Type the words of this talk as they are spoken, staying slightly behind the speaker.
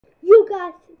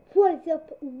guys, what is up?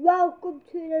 Welcome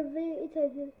to another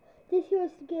video. This here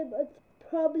is the game. It's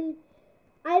probably,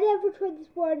 I never tried this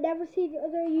before, I've never seen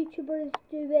other YouTubers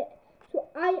do it, so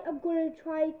I am going to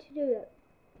try to do it.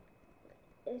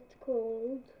 It's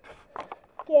called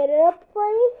Get It Up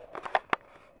Free.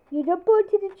 You jump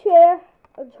onto the chair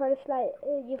and try to slide,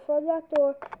 you from that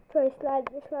door, try to slide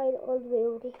all the way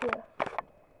over to here.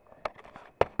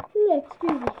 Let's do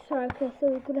this. Sorry, okay, so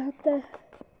we're going to have to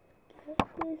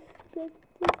get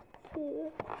this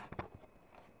here.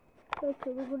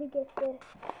 Okay, we're gonna get this.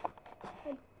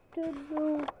 I don't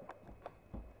know.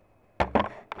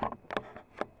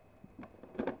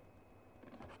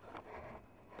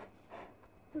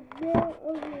 There,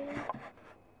 okay.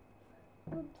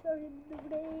 I'm sorry, the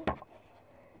way.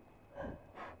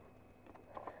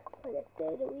 Put it there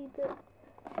a wee bit.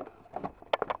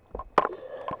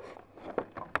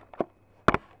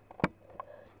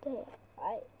 There.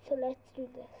 Alright, so let's do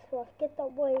this. So get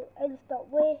that way, out of that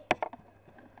way.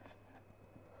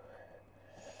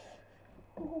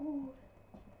 Oh.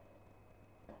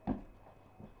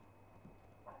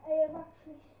 I am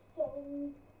actually so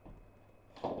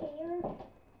scared.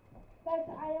 Guys,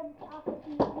 I am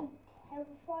absolutely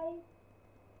terrified.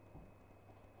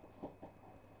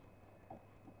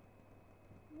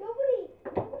 Nobody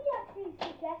actually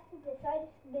suggested this. I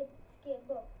just made this game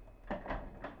up.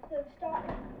 So start.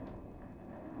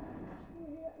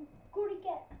 I'm going to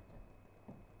get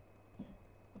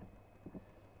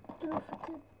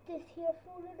this here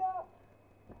phone or not.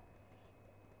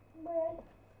 My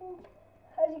phone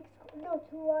has not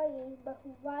Hawaii, but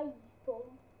Hawaii phone.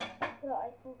 Not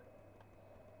iPhone.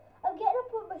 I'm getting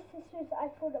up on my sister's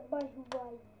iPhone at my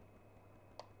Hawaii.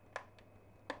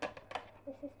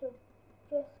 My sister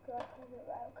just got it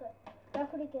right. Okay. I'm not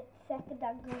gonna get second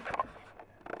angle.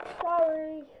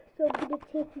 Sorry. So I'm gonna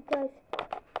take you guys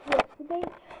with me.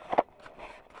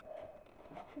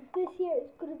 This here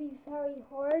is gonna be very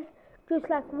hard, just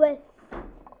like with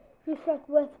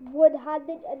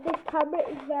one-handed, and this camera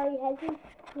is very heavy,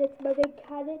 and it's my big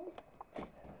Canon.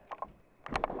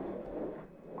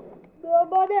 No,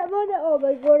 I'm on it. Oh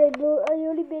my god, I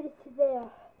only made it to there.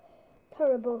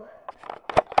 Terrible.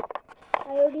 I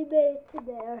only made it to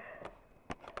there.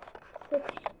 Such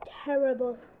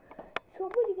terrible. So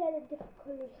I'm gonna get a different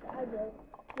color. I know.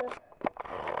 Look.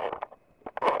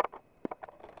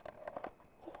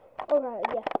 Alright,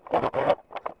 yeah.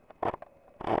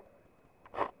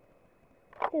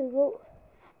 There we go.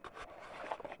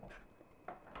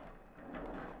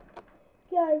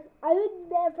 Guys, I would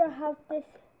never have this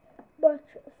much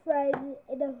friends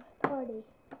in a party.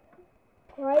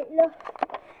 Right, look.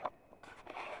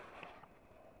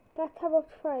 That's how much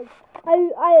friends. I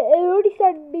already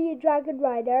started being a dragon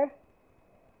rider.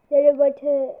 Then I went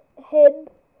to him.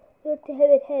 Went to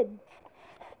him and him.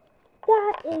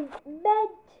 That is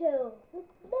mental.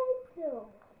 It's mental.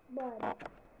 Man.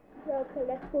 Okay,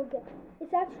 let's go get.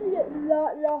 It's actually a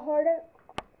lot harder.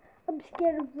 I'm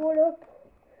scared of going up.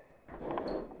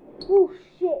 Oh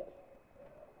shit.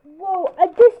 Whoa,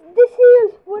 and this here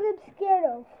is what I'm scared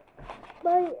of.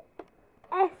 My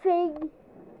effing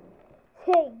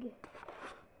thing.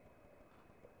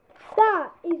 That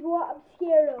is what I'm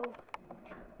scared of.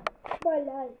 My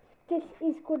life. This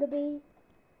is gonna be.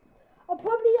 I'll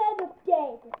probably end up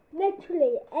dead.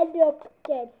 Literally end up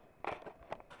dead.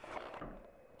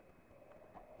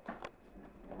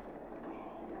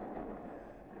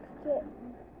 Get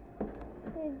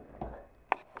in.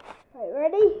 Right,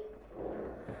 ready?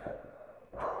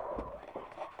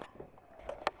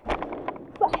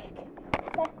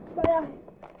 Back my eye.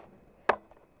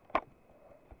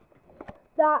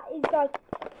 That is like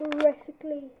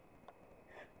horrifically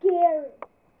scary.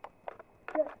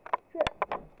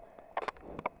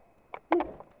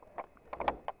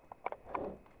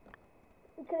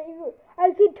 I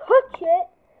can touch it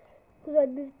because I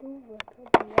moved over.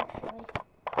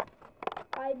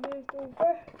 I moved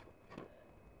over.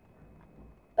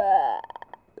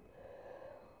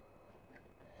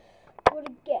 What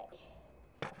to get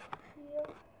here?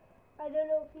 I don't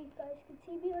know if you guys can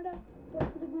see me or not. But I'm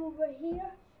gonna go over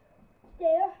here,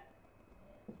 there.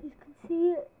 You can see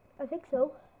it. I think so.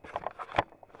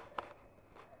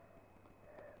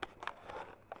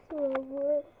 So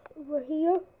over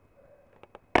here.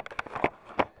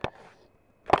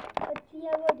 Let's see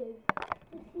how I do.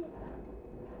 Let's see.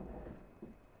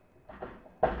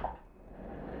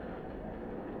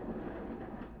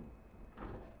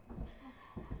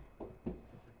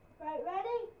 Right,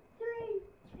 ready? 3,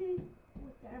 2,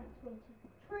 what's that?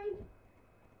 3,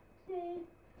 2,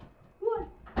 1.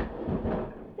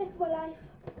 That's my life.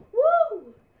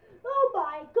 Woo! Oh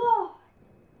my god!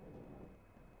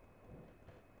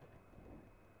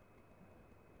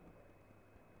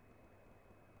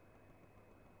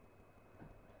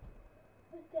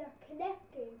 they're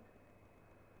connecting.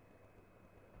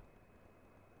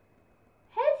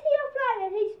 How's he offline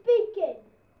and he's speaking?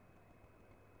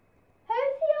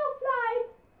 How's he offline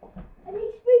and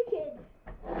he's speaking?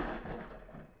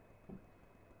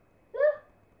 Look.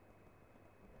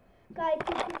 Guys,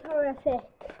 this is horrific.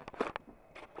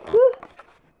 Look.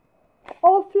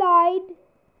 Offline.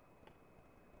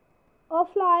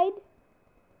 Offline.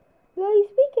 No, he's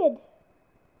speaking.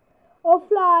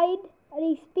 Offline and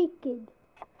he's speaking.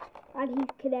 And he's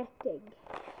connecting.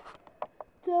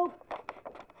 So,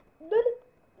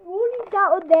 only that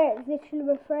one there is literally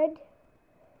my friend.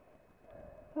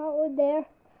 That one there.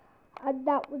 And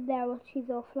that one there when she's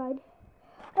offline.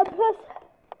 And plus,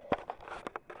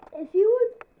 if you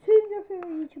would choose your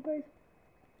favorite YouTubers,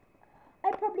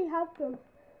 I probably have them.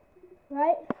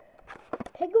 Right?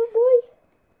 Penguin Boy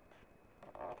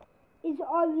is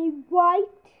only white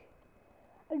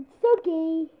and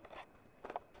Suggy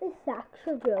is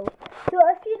Saxo Joe. So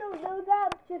if you don't know that,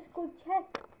 just go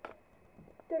check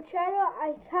their channel.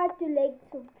 I can't do links,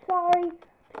 so I'm sorry.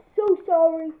 So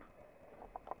sorry.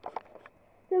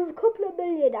 There's a couple of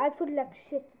million. I put like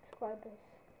shit subscribers.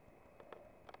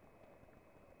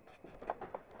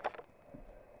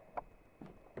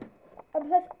 And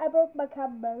plus I broke my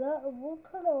camera. It won't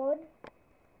turn on.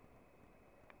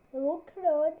 It won't turn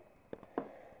on.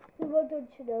 We won't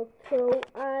turn on. So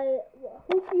I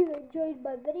hope you enjoyed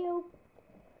my video.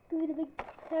 Give it a big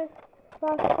thumbs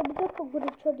up. I'm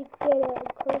gonna try to get it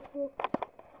colorful.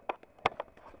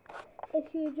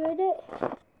 If you enjoyed it,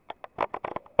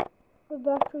 my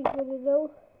battery's gonna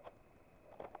know.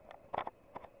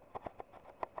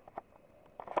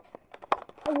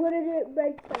 I'm gonna do it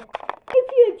right now. If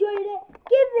you enjoyed it,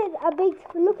 give it a big.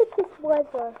 Look at this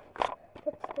weather.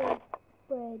 What's the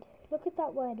red? Look at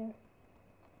that weather.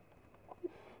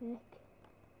 Sick.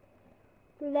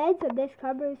 The lens on this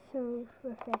camera is so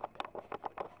perfect.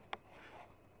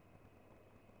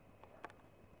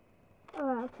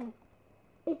 Oh, okay.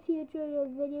 If you enjoyed the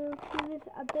video, give it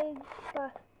a big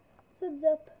thumbs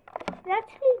up. It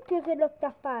actually doesn't look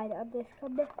that bad on this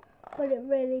camera, but it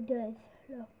really does.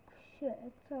 Look, shit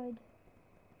outside.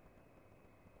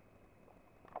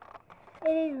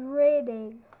 It is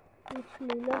raining.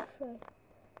 Literally, looks like.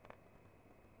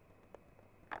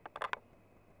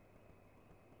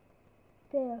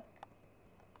 There.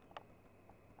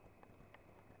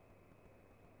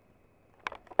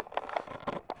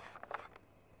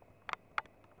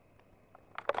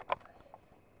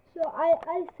 So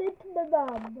I said to my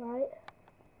mom, right?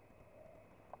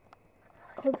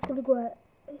 I was gonna go out,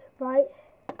 right?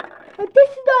 But this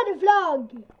is not a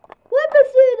vlog. What am I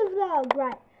doing a vlog,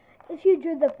 right? If you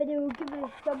enjoyed the video, give it a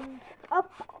thumbs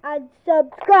up and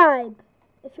subscribe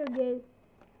if you're new.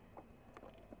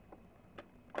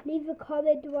 Leave a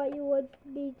comment what you want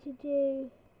me to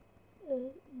do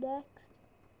next.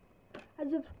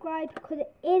 And subscribe because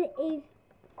it is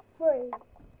free.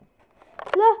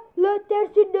 Look,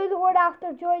 there's another one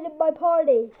after joining my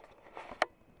party.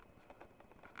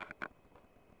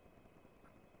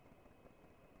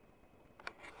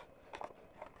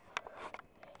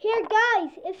 Here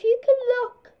guys, if you can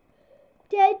look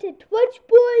down to Twitch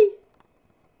Boy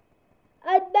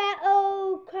and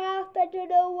Metalcraft, I don't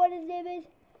know what his name is.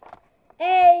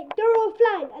 They're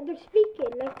offline and they're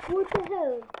speaking. Like, what the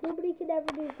hell? Nobody can ever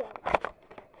do that.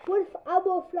 What if I'm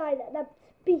offline and I'm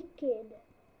speaking?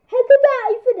 How could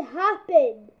that even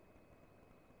happen?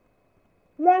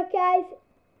 Right guys,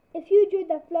 if you enjoyed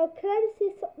that vlog, can I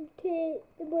say something to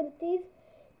one of these?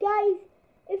 Guys,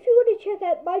 if you want to check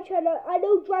out my channel, I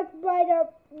know Dragon Rider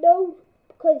knows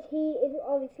because he is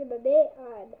obviously my mate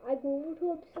and I go over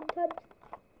to him sometimes.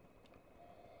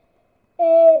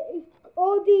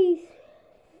 All these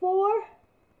 4,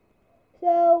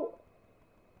 so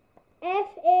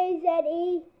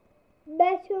FAZE,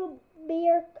 Metal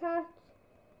Meerkat,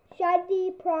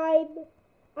 Shandy Prime,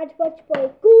 and Twitch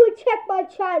Boy. Go and check my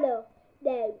channel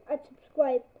now and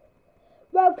subscribe.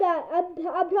 Well guys,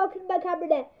 I'm talking to my camera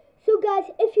now. So guys,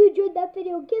 if you enjoyed that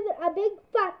video, give it a big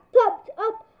fat thumbs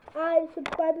up and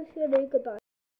subscribe if you're new. Goodbye.